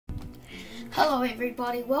Hello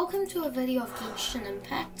everybody, welcome to a video of Genshin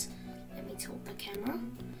Impact. Let me tilt the camera.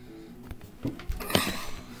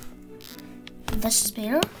 This is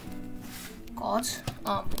better. God.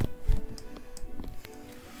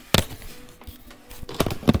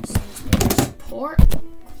 Support.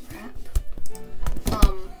 Crap.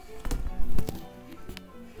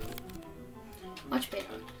 Much better.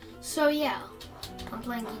 So yeah, I'm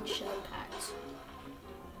playing Genshin Impact.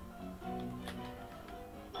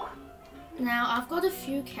 Now, I've got a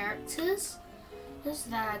few characters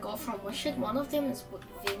that I got from Wishing. One of them is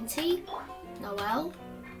Venti, Noelle,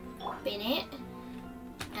 Bennett,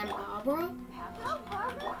 and Barbara.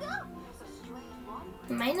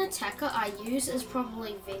 The main attacker I use is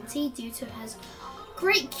probably Venti due to his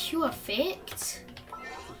great Q effect.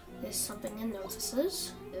 There's something in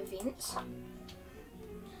notices, events.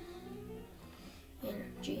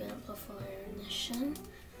 Energy amplifier ignition.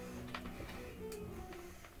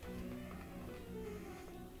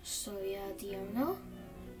 So yeah, Diona,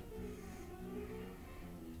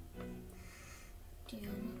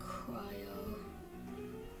 Cryo,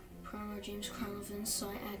 Primer James Crown of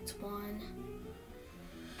Insight, Act 1.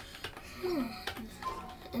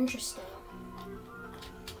 Interesting.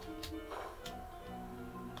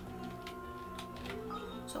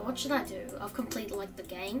 So what should I do? I've completed like the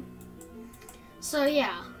game. So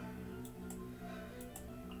yeah.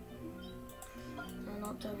 I'm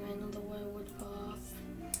not domain of the Wayward Path.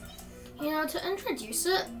 You know, to introduce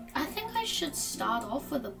it, I think I should start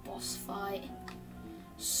off with a boss fight.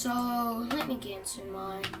 So, let me get into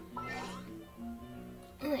my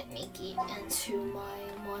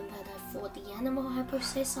one that I fought the animal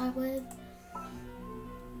hypostasis with.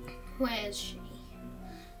 Where is she?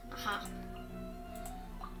 Aha.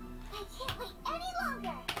 I can't wait any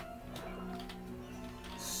longer.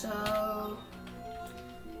 So,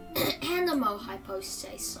 animal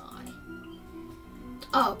hypostasis.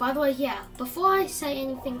 Oh, by the way, yeah, before I say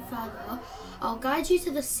anything further, I'll guide you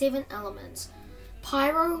to the 7 elements.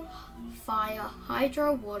 Pyro, fire,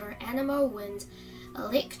 hydro, water, anemo, wind,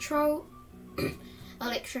 electric,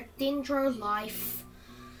 dendro, life,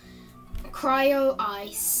 cryo,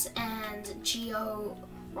 ice, and geo,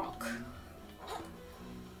 rock.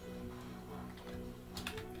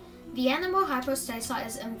 The anemo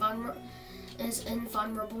hypostasis is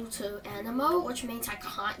invulnerable to anemo, which means I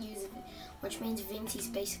can't use it. Which means Venti's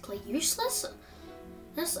basically useless.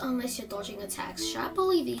 This unless you're dodging attacks. Should I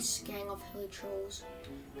believe these gang of hill trolls?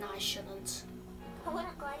 No, I shouldn't.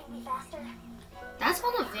 Wouldn't gliding be faster? That's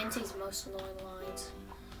one of Venti's most annoying lines.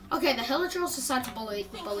 Okay, the hill trolls decide to bully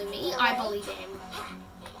me. I bully them.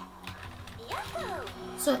 Yahoo!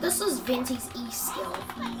 So this is Venti's E skill.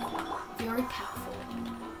 Very powerful.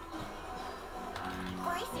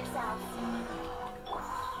 Brace yourself.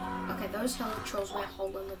 Okay, those hill trolls were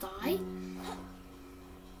holding the die.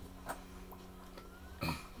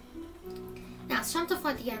 Now it's time to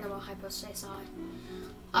fight the animal hypostasis.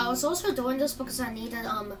 I was also doing this because I needed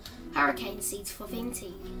hurricane seeds for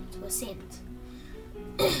Venti to ascend.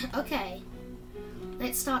 Okay,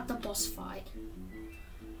 let's start the boss fight.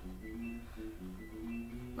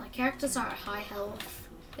 My characters are at high health.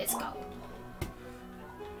 Let's go.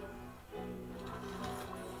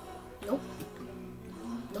 Nope.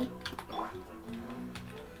 Nope.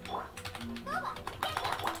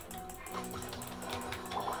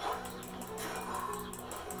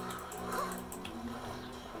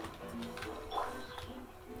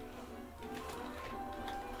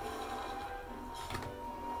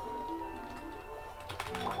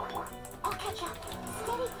 I'll catch up.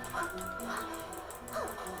 Steady.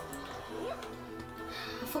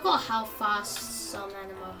 I forgot how fast some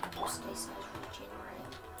animal hypostasis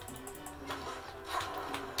regenerate.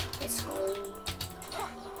 Let's go.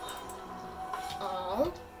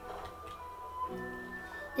 Oh.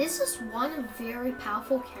 This is one very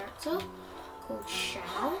powerful character called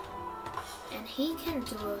Shao. And he can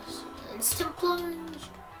do an instant plunge.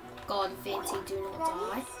 God, Venti, do not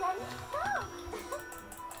die. Steady.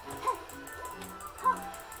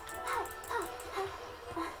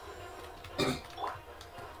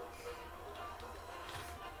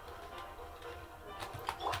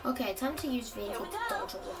 Okay, time to use Venti to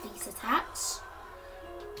dodge all of these attacks.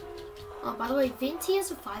 Oh, by the way, Venti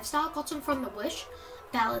is a 5-star gotten from the Wish,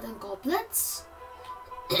 Ballad and Goblets.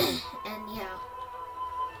 And yeah.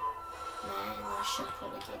 Man, I should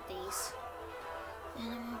probably get these.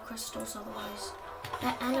 Animal crystals, otherwise.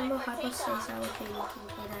 That animal hypostasis I would be looking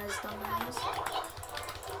at as dumbass.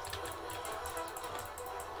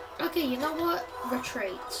 Okay, you know what?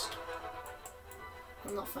 Retreat.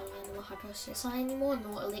 I'm not fighting animal hypostasis anymore,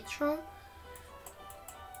 nor Electro.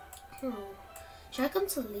 Should I come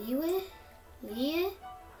to Liyue? Lear,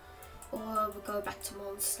 or we'll go back to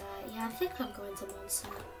Monster. Yeah, I think I'm going to Monster.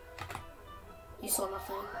 You saw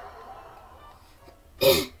nothing.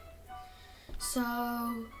 So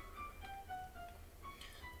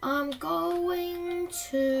I'm going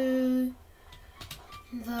to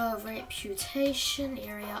the reputation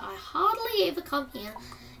area. I hardly ever come here,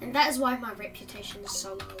 and that is why my reputation is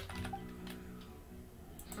so low.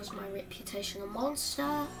 That's my reputation. A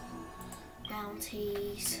monster,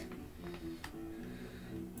 bounties.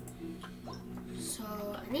 So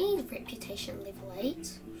I need reputation level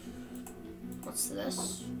 8. What's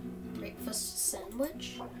this? Breakfast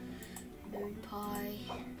sandwich. Moon pie.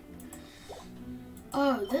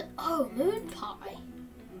 Oh, moon pie.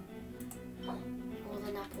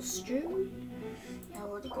 Northern apple stew. Yeah, I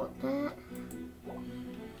already got that.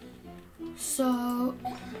 So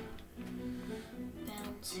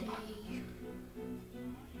bounty.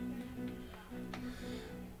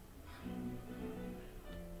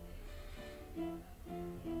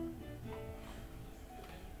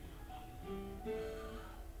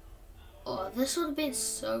 Oh, this would have been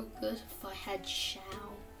so good if I had Shao.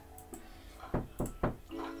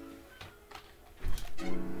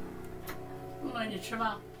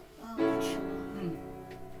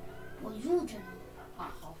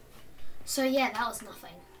 So yeah, that was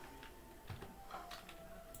nothing.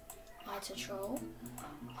 Lighter troll.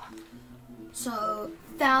 So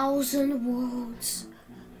 1,000 worlds.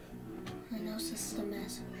 I know this is a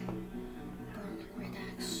mess. Burning red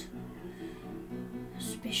axe.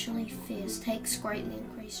 Especially fierce. Takes greatly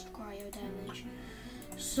increased cryo damage.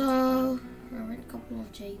 So I read a couple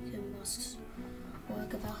of Jacob Musk's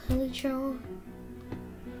work about Hilichar.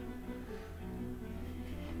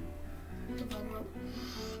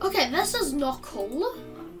 Okay, this is not cool.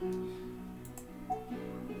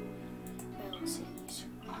 Bouncies.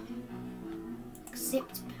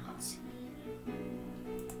 Accept bouncy.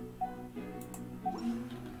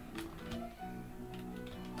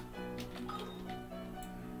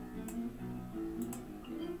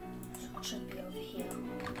 So it should be over here.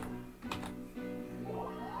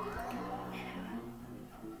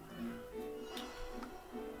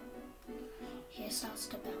 Here starts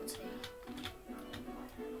the bounty.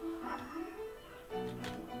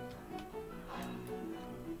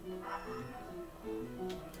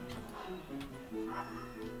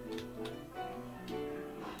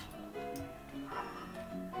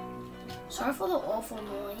 Sorry for the awful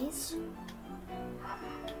noise.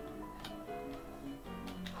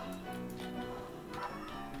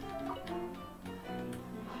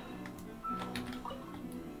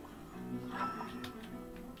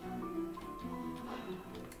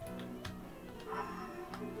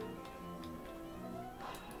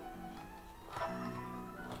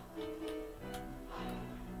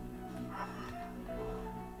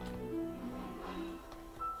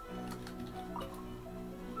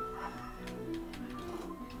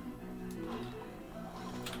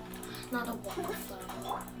 Not a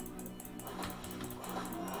whopperflower.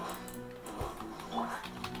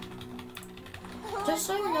 Just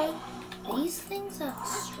so you know, these things are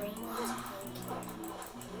extremely tanky.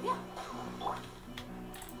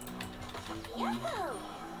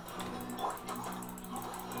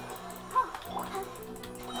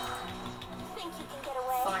 Think you can get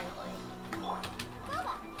away? Finally.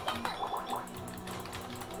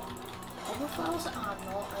 Whopperflowers are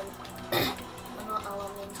not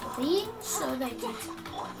elemental beings, so they can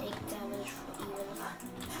take damage even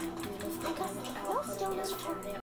if the damage output is from their